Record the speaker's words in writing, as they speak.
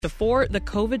Before the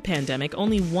COVID pandemic,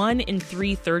 only 1 in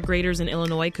 3 third graders in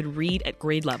Illinois could read at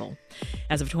grade level.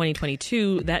 As of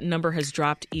 2022, that number has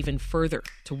dropped even further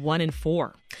to 1 in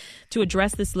 4. To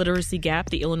address this literacy gap,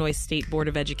 the Illinois State Board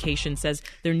of Education says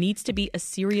there needs to be a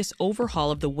serious overhaul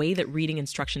of the way that reading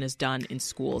instruction is done in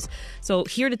schools. So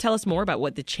here to tell us more about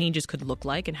what the changes could look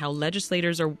like and how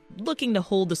legislators are looking to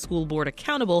hold the school board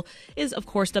accountable is, of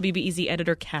course, WBEZ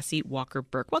editor Cassie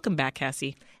Walker-Burke. Welcome back,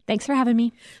 Cassie. Thanks for having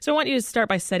me. So I want you to start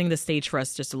by setting the stage for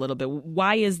us just a little bit.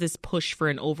 Why is this push for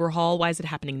an overhaul? Why is it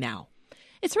happening now?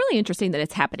 It's really interesting that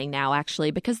it's happening now,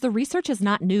 actually, because the research is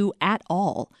not new at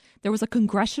all. There was a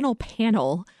congressional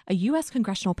panel, a U.S.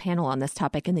 congressional panel on this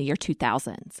topic in the year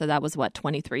 2000. So that was,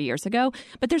 23 years ago?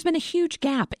 But there's been a huge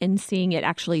gap in seeing it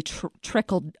actually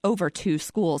trickled over to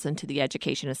schools and to the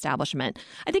education establishment.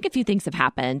 I think a few things have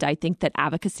happened. I think that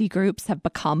advocacy groups have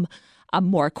become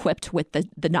more equipped with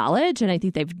the knowledge, and I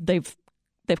think they've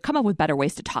come up with better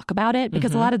ways to talk about it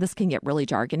because a lot of this can get really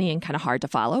jargony and kind of hard to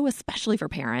follow, especially for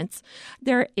parents.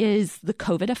 There is the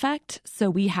COVID effect. So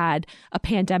we had a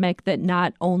pandemic that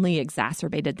not only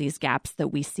exacerbated these gaps that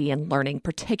we see in learning,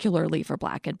 particularly for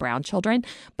Black and brown children,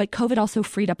 but COVID also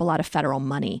freed up a lot of federal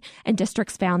money. And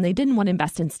districts found they didn't want to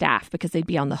invest in staff because they'd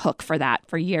be on the hook for that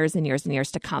for years and years and years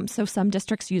to come. So some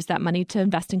districts used that money to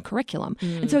invest in curriculum.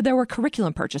 And so there were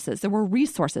curriculum purchases. There were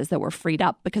resources that were freed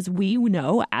up because we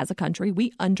know as a country,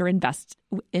 we underinvest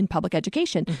in public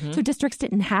education. So districts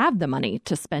didn't have the money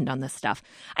to spend on this stuff.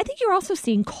 I think you're also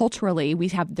seeing culturally,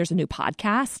 there's a new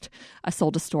podcast,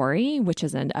 Sold a Story, which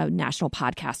is a national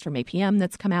podcast from APM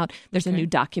that's come out. There's a new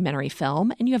documentary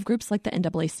film. And you have groups like the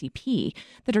NAACP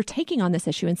that are taking on this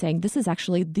issue and saying this is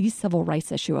actually the civil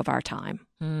rights issue of our time.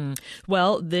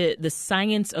 Well, the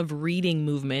science of reading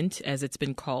movement, as it's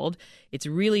been called, it's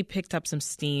really picked up some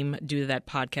steam due to that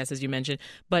podcast, as you mentioned.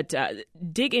 But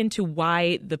dig into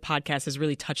why the podcast has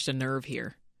really touched a nerve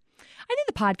here. I think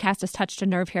the podcast has touched a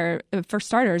nerve here, for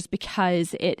starters,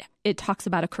 because it talks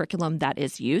about a curriculum that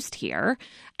is used here.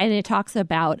 And it talks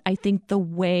about, I think, the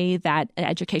way that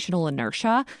educational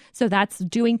inertia. So that's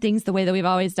doing things the way that we've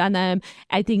always done them.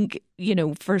 I think,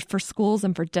 for schools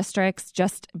and for districts,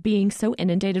 just being so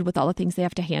inundated with all the things they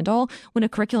have to handle. When a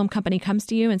curriculum company comes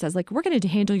to you and says, we're going to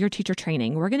handle your teacher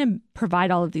training. We're going to provide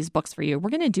all of these books for you.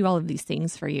 We're going to do all of these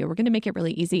things for you. We're going to make it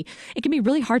really easy. It can be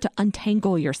really hard to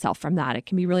untangle yourself from that. It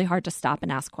can be really hard to stop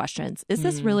and ask questions. Is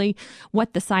this really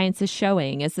what the science is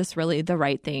showing? Is this really the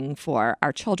right thing for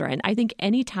our children? I think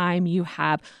anytime you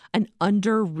have an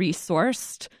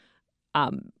under-resourced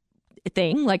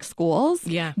thing like schools,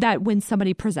 that when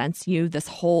somebody presents you this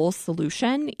whole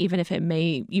solution, even if you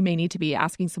may need to be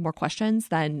asking some more questions,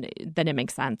 then it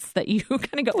makes sense that you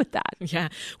kind of go with that. Yeah.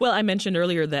 Well, I mentioned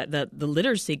earlier that the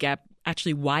literacy gap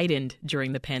actually widened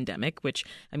during the pandemic, which,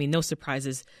 no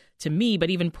surprises to me. But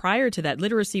even prior to that,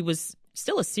 literacy was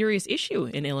still a serious issue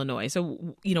in Illinois.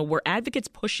 So, were advocates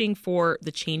pushing for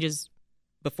the changes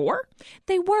before?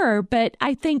 They were, but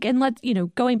I think, and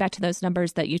going back to those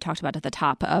numbers that you talked about at the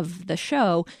top of the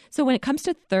show. So when it comes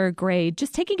to third grade,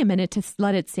 just taking a minute to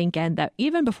let it sink in that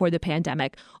even before the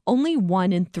pandemic, only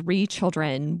 1 in 3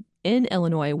 children in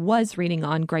Illinois was reading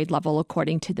on grade level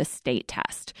according to the state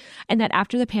test. And that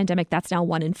after the pandemic, that's now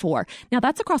 1 in 4. Now,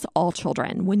 that's across all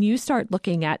children. When you start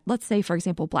looking at, let's say, for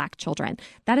example, Black children,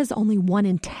 that is only 1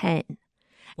 in 10.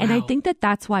 Wow. And I think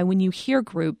that's why when you hear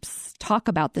groups talk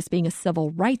about this being a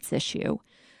civil rights issue,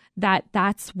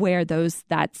 that's where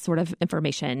that sort of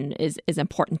information is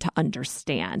important to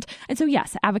understand. And so,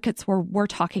 yes, advocates were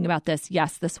talking about this.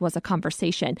 Yes, this was a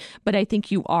conversation, but I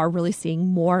think you are really seeing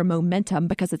more momentum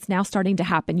because it's now starting to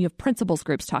happen. You have principals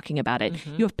groups talking about it.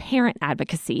 You have parent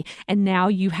advocacy. And now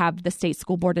you have the state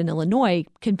school board in Illinois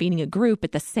convening a group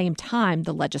at the same time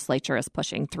the legislature is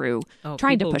pushing through,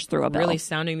 trying to push through a bill. Really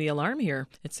sounding the alarm here,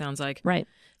 it sounds like. Right.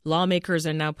 Lawmakers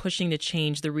are now pushing to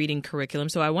change the reading curriculum.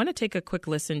 So I want to take a quick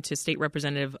listen to State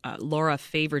Representative Laura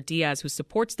Favor-Diaz, who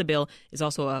supports the bill, is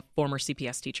also a former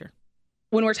CPS teacher.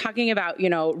 When we're talking about,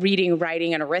 reading,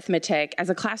 writing, and arithmetic, as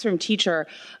a classroom teacher,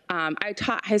 I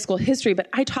taught high school history, but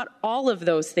I taught all of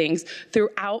those things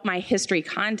throughout my history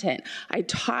content. I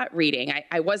taught reading.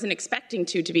 I wasn't expecting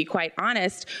to be quite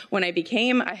honest, when I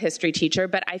became a history teacher,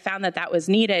 but I found that was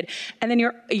needed. And then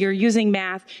you're using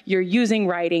math, you're using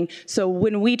writing. So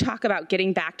when we talk about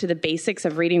getting back to the basics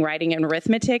of reading, writing, and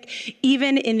arithmetic,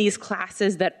 even in these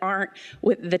classes that aren't,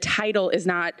 the title is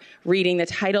not reading, the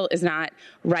title is not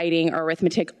writing or arithmetic,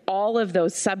 all of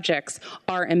those subjects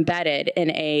are embedded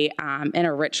in a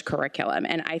rich curriculum.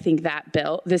 And I think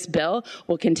this bill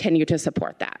will continue to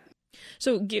support that.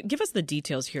 So give us the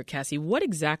details here, Cassie. What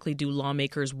exactly do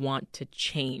lawmakers want to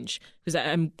change? Because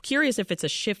I'm curious if it's a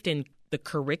shift in the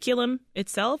curriculum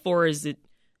itself, or is it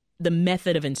the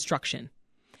method of instruction?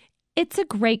 It's a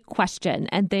great question,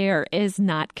 and there is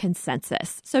not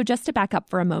consensus. So just to back up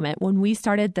for a moment, when we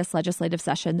started this legislative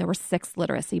session, there were 6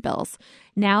 literacy bills.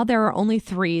 Now there are only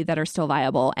 3 that are still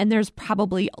viable, and there's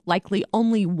likely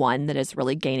only one that is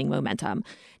really gaining momentum.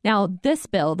 Now, this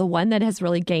bill, the one that has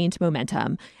really gained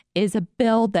momentum, is a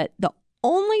bill that the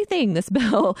only thing this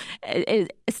bill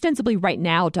ostensibly right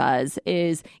now does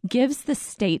is gives the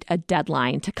state a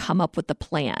deadline to come up with the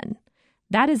plan.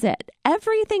 That is it.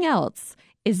 Everything else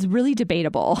is really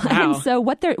debatable. Wow. And so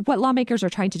what lawmakers are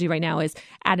trying to do right now is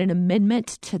add an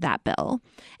amendment to that bill.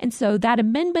 And so that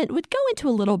amendment would go into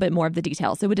a little bit more of the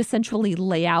details. It would essentially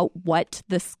lay out what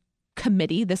this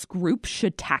committee, this group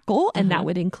should tackle. And that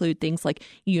would include things like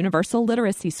universal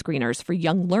literacy screeners for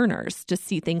young learners to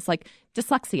see things like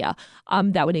dyslexia.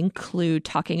 That would include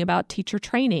talking about teacher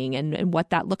training and what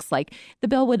that looks like. The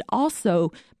bill would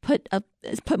also put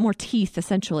more teeth,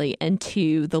 essentially,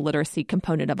 into the literacy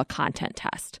component of a content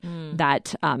test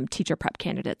that teacher prep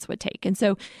candidates would take. And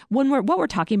so what we're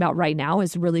talking about right now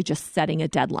is really just setting a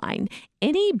deadline.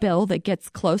 Any bill that gets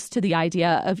close to the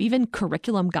idea of even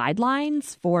curriculum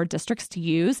guidelines for districts to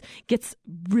use gets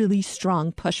really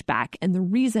strong pushback. And the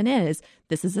reason is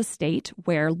this is a state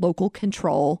where local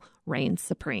control reigns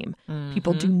supreme.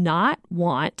 People do not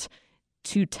want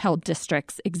to tell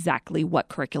districts exactly what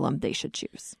curriculum they should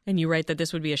choose. And you write that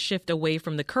this would be a shift away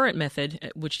from the current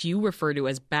method, which you refer to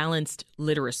as balanced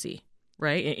literacy,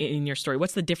 right? In your story,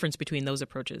 what's the difference between those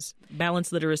approaches,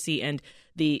 balanced literacy and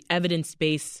the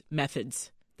evidence-based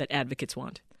methods that advocates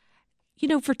want? You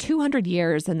know, for 200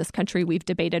 years in this country, we've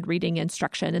debated reading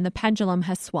instruction, and the pendulum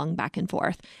has swung back and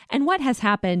forth. And what has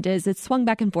happened is it's swung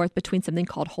back and forth between something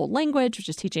called whole language, which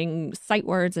is teaching sight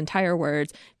words, entire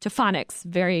words, to phonics,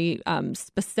 very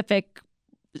specific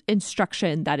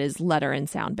instruction that is letter and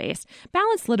sound based.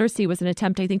 Balanced literacy was an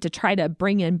attempt, I think, to try to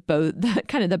bring in both,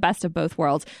 kind of the best of both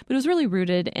worlds, but it was really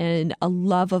rooted in a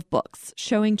love of books,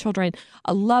 showing children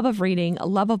a love of reading, a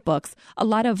love of books, a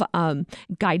lot of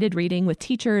guided reading with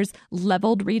teachers,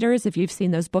 leveled readers. If you've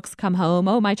seen those books come home,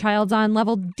 oh, my child's on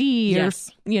level D,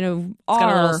 yes. or It's R.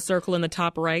 got a little circle in the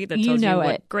top right that tells you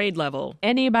what grade level.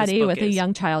 Anybody with is. a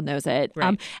young child knows it.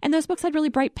 Right. And those books had really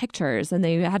bright pictures, and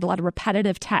they had a lot of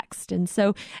repetitive text. And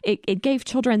so it gave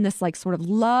children this like sort of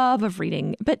love of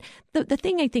reading. But the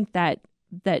thing I think that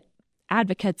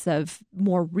advocates of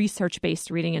more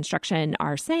research-based reading instruction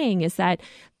are saying is that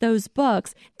those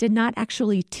books did not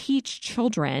actually teach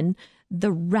children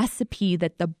the recipe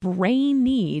that the brain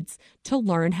needs to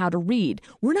learn how to read.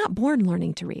 We're not born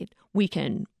learning to read. We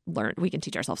can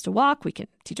teach ourselves to walk, we can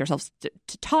teach ourselves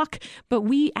to talk, but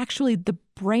the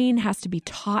brain has to be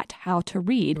taught how to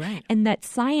read. Right. And that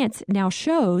science now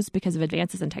shows, because of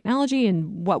advances in technology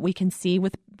and what we can see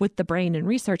with the brain and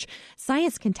research,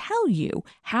 science can tell you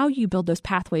how you build those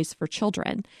pathways for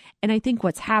children. And I think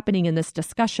what's happening in this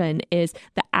discussion is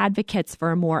the advocates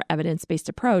for a more evidence-based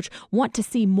approach want to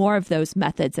see more of those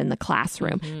methods in the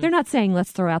classroom. Mm-hmm. They're not saying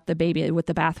let's throw out the baby with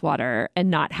the bathwater and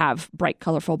not have bright,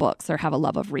 colorful books or have a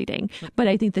love of reading. But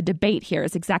I think the debate here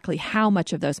is exactly how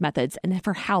much of those methods and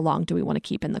for how long do we want to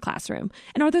keep in the classroom?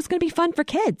 And are those going to be fun for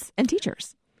kids and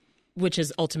teachers? Which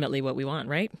is ultimately what we want,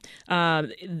 right?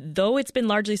 Though it's been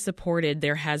largely supported,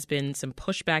 there has been some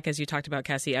pushback, as you talked about,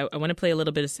 Cassie. I want to play a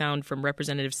little bit of sound from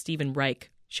Representative Stephen Reich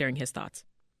sharing his thoughts.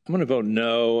 I'm going to vote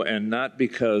no, and not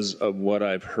because of what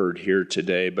I've heard here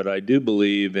today, but I do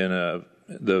believe in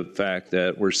the fact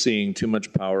that we're seeing too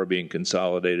much power being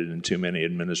consolidated in too many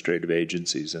administrative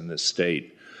agencies in this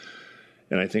state.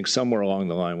 And I think somewhere along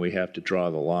the line, we have to draw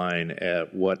the line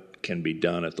at what can be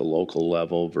done at the local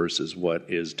level versus what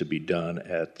is to be done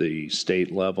at the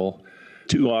state level.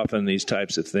 Too often, these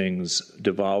types of things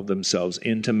devolve themselves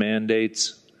into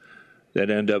mandates that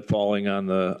end up falling on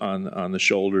the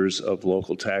shoulders of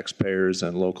local taxpayers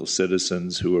and local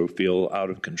citizens who feel out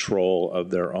of control of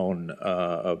their own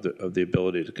of the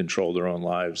ability to control their own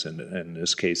lives and in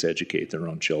this case, educate their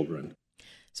own children.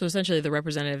 So essentially, the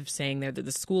representative is saying there that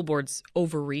the school board's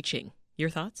overreaching. Your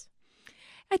thoughts?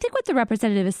 I think what the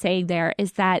representative is saying there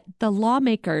is that the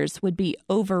lawmakers would be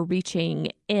overreaching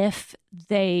if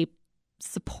they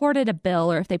supported a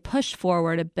bill or if they pushed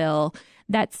forward a bill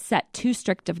that set too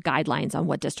strict of guidelines on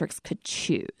what districts could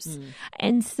choose.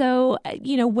 And so,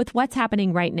 with what's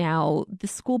happening right now, the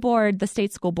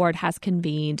state school board has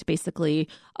convened basically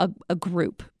a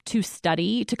group to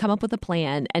study, to come up with a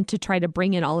plan, and to try to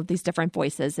bring in all of these different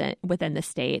voices within the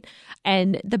state.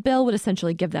 And the bill would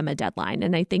essentially give them a deadline.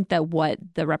 And I think that what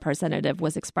the representative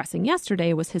was expressing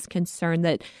yesterday was his concern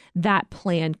that that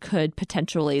plan could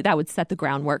potentially, that would set the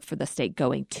groundwork for the state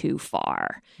going too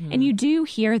far. And you do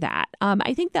hear that.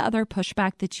 I think the other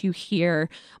pushback that you hear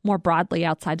more broadly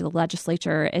outside of the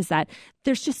legislature is that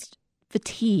there's just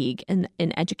fatigue in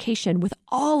education with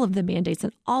all of the mandates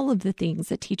and all of the things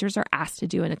that teachers are asked to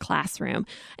do in a classroom.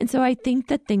 And so I think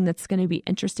the thing that's going to be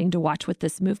interesting to watch with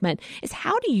this movement is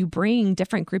how do you bring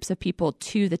different groups of people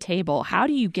to the table? How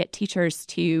do you get teachers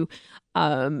to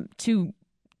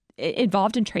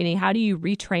involved in training? How do you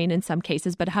retrain in some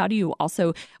cases, but how do you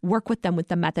also work with them with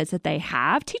the methods that they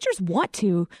have? Teachers want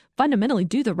to fundamentally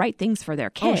do the right things for their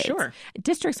kids. Oh, sure.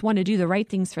 Districts want to do the right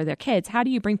things for their kids. How do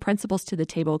you bring principals to the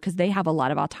table? Because they have a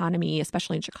lot of autonomy,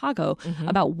 especially in Chicago,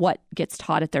 about what gets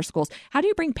taught at their schools. How do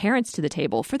you bring parents to the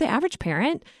table? For the average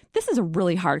parent, this is a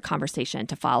really hard conversation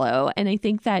to follow. And I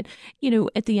think that,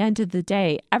 at the end of the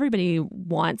day, everybody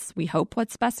wants, we hope,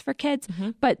 what's best for kids,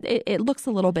 but it looks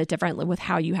a little bit differently with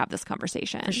how you have this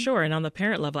conversation. For sure. And on the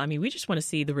parent level, we just want to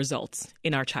see the results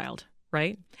in our child,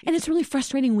 right? And it's really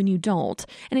frustrating when you don't.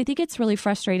 And I think it's really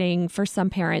frustrating for some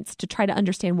parents to try to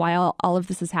understand why all of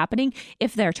this is happening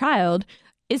if their child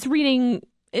is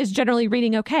generally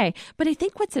reading okay. But I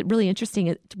think what's really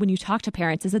interesting when you talk to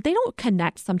parents is that they don't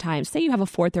connect sometimes. Say you have a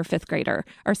 4th or 5th grader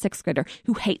or 6th grader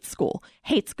who hates school,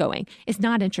 hates going, is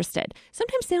not interested.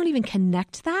 Sometimes they don't even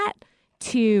connect that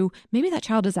to maybe that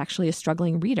child is actually a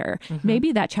struggling reader.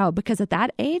 Maybe that child, because at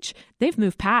that age, they've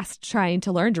moved past trying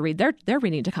to learn to read. They're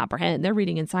reading to comprehend. They're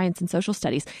reading in science and social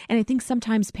studies. And I think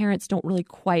sometimes parents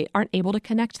aren't able to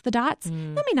connect the dots.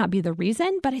 That may not be the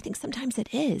reason, but I think sometimes it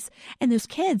is. And those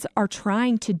kids are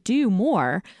trying to do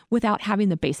more without having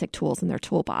the basic tools in their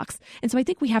toolbox. And so I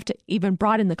think we have to even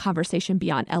broaden the conversation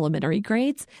beyond elementary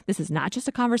grades. This is not just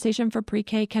a conversation for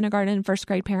pre-K, kindergarten, and first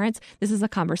grade parents. This is a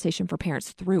conversation for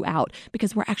parents throughout,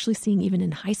 because we're actually seeing even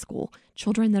in high school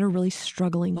children that are really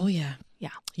struggling. Oh, yeah.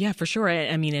 Yeah, for sure.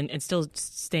 And still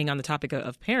staying on the topic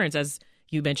of parents, as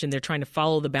you mentioned, they're trying to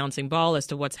follow the bouncing ball as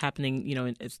to what's happening,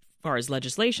 as far as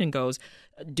legislation goes.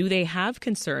 Do they have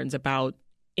concerns about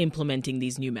implementing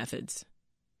these new methods?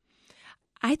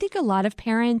 I think a lot of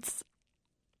parents,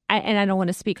 and I don't want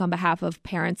to speak on behalf of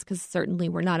parents because certainly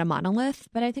we're not a monolith,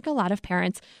 but I think a lot of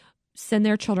parents send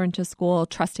their children to school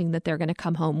trusting that they're going to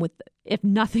come home with, if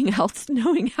nothing else,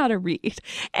 knowing how to read.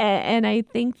 And I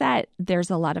think that there's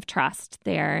a lot of trust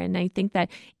there. And I think that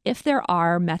if there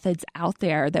are methods out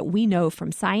there that we know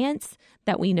from science,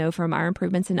 that we know from our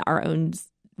improvements in our own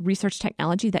research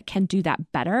technology that can do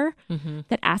that better,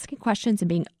 that asking questions and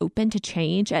being open to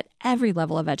change at every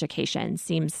level of education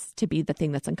seems to be the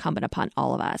thing that's incumbent upon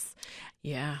all of us.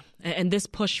 Yeah. And this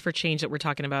push for change that we're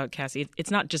talking about, Cassie,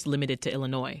 it's not just limited to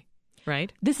Illinois.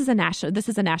 Right. This is a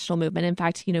national movement. In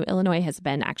fact, Illinois has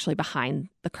been actually behind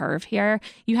the curve here.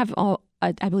 You have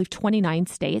I believe 29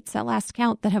 states at last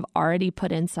count that have already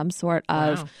put in some sort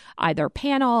of either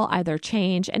panel, either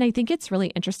change. And I think it's really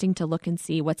interesting to look and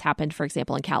see what's happened, for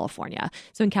example, in California.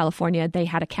 So in California, they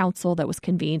had a council that was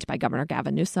convened by Governor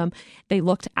Gavin Newsom. They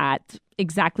looked at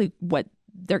exactly what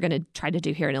they're going to try to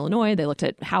do here in Illinois. They looked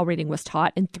at how reading was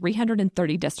taught in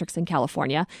 330 districts in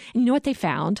California. And what they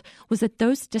found was that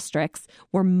those districts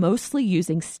were mostly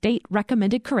using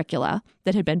state-recommended curricula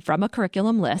that had been from a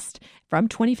curriculum list from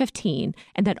 2015,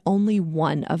 and that only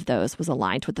one of those was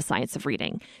aligned with the science of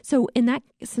reading. So in that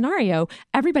scenario,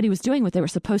 everybody was doing what they were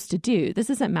supposed to do. This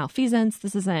isn't malfeasance.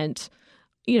 This isn't,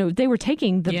 they were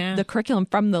taking the curriculum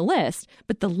from the list,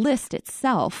 but the list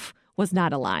itself was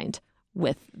not aligned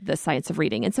with the science of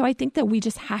reading. And so I think that we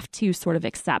just have to sort of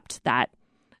accept that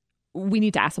we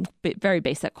need to ask some very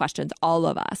basic questions, all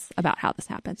of us, about how this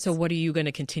happens. So what are you going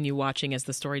to continue watching as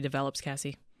the story develops,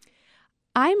 Cassie?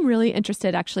 I'm really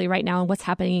interested actually right now in what's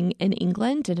happening in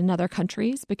England and in other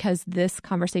countries, because this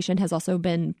conversation has also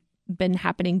been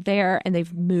happening there, and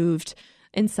they've moved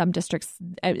in some districts,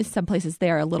 some places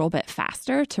there a little bit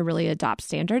faster to really adopt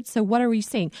standards. So what are we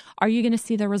seeing? Are you going to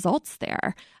see the results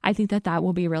there? I think that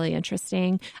will be really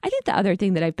interesting. I think the other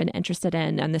thing that I've been interested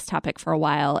in on this topic for a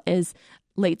while is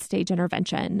late stage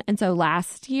intervention. And so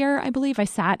last year, I believe I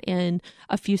sat in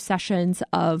a few sessions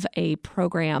of a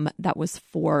program that was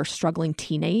for struggling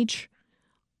teenage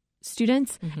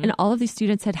students, and all of these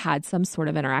students had some sort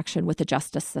of interaction with the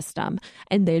justice system,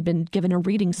 and they had been given a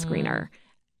reading screener.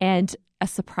 And a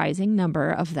surprising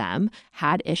number of them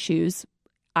had issues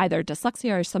either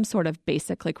dyslexia or some sort of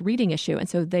basic like reading issue. And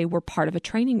so they were part of a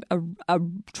training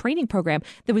program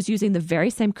that was using the very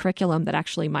same curriculum that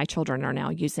actually my children are now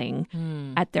using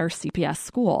at their CPS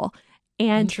school.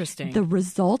 And the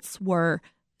results were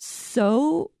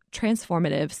so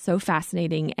transformative, so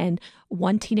fascinating. And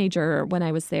one teenager, when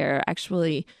I was there,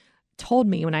 actually told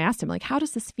me, when I asked him, like, how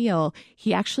does this feel?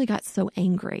 He actually got so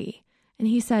angry. And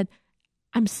he said,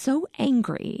 I'm so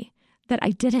angry that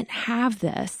I didn't have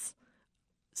this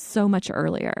so much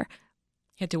earlier.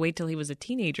 He had to wait till he was a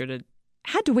teenager to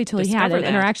had to wait till he had an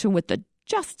interaction with the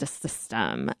justice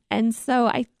system. And so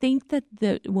I think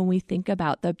that when we think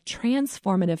about the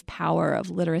transformative power of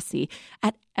literacy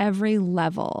at every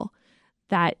level,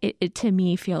 that it to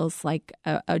me feels like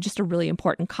just a really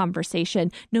important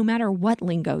conversation, no matter what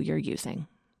lingo you're using.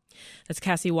 That's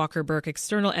Cassie Walker-Burke,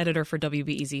 external editor for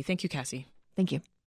WBEZ. Thank you, Cassie. Thank you.